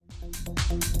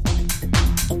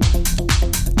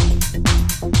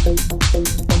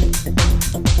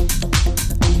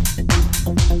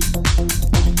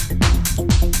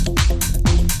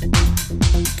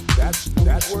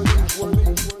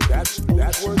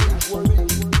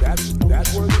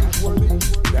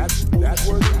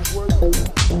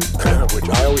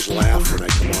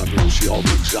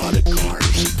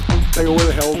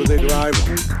they drive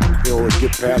them. You know,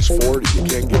 get past 40. You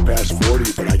can't get past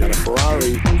 40, but I got a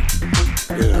Ferrari.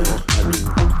 You know, I mean,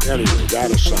 anyway,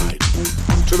 that aside.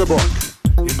 To the book.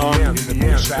 The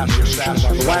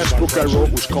last book I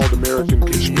wrote was called American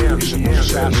Conspiracy.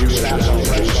 Abraham Lincoln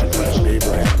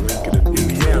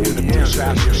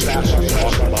and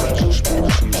talk about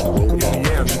conspiracies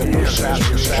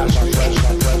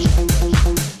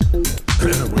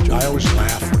which I always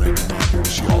laugh when I come out here and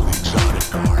see all the exotic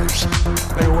cars.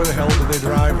 Hey, where the hell do they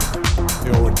drive them?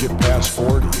 You know, and get past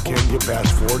 40. You can't get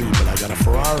past 40, but I got a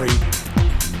Ferrari.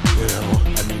 You know,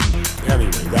 I mean,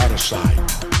 anyway, that aside.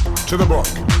 To the book.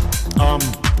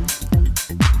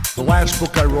 The last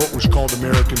book I wrote was called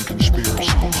American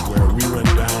Conspiracies, where we went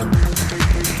down.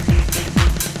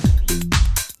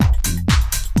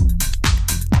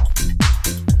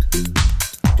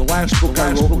 The last book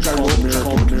I wrote was called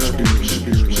American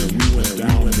Conspiracies, where we went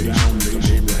down and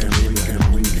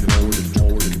Abraham Lincoln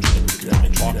forward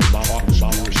and talked about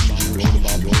conspiracies, wrote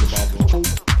about.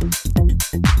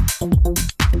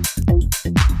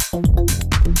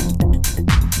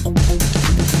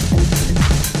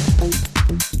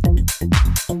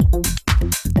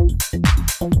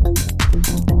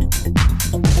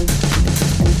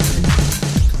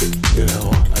 You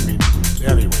know, I mean,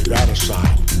 anyway, that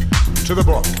aside. To the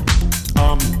book.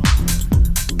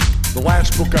 The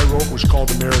last book I wrote was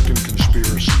called American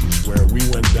Conspiracies, where we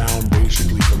went down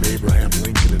basically from Abraham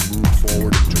Lincoln and moved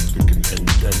forward and took and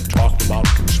talked about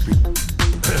conspiracy,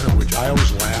 which I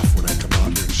always laugh when I come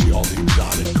out here and see all the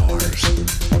exotic cars.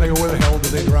 I go, where the hell do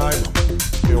they drive them?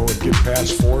 You know, get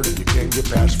past 40. You can't get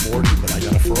past 40, but I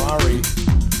got a Ferrari.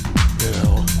 You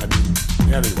know, I mean,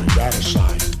 anyway, that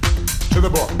aside. To the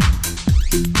book.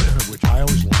 Which I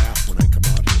always laugh when I come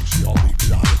out here and see all the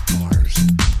exotic cars.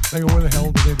 I go, where the hell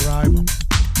do they drive them?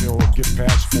 You know, get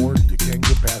past 40. You can't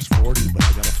get past 40, but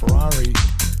I got a Ferrari.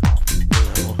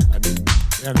 You know, I mean,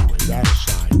 anyway, that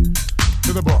aside.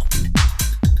 To the book.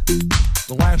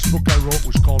 The last book I wrote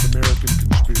was called American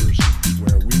Conspiracies,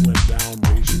 where we went down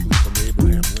basically from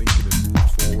Abraham Lincoln and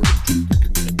moved forward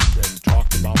and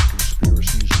talked about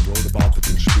conspiracies and wrote about the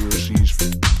conspiracies.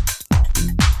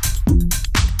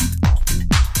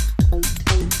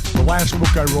 The last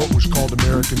book I wrote was called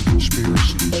American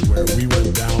Conspiracies, where we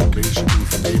went down basically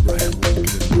from Abraham Lincoln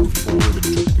and moved forward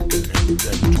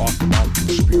and talked about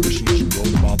conspiracies and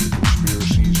wrote about the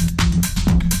conspiracies.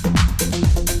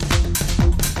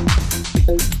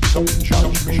 Something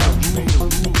judge me, something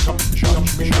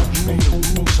judge me, something judge me,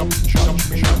 something judge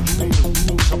me,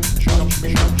 something judge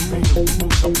me, something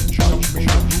judge me, something judge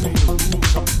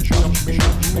me, something judge me,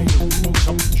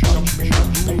 something judge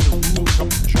me,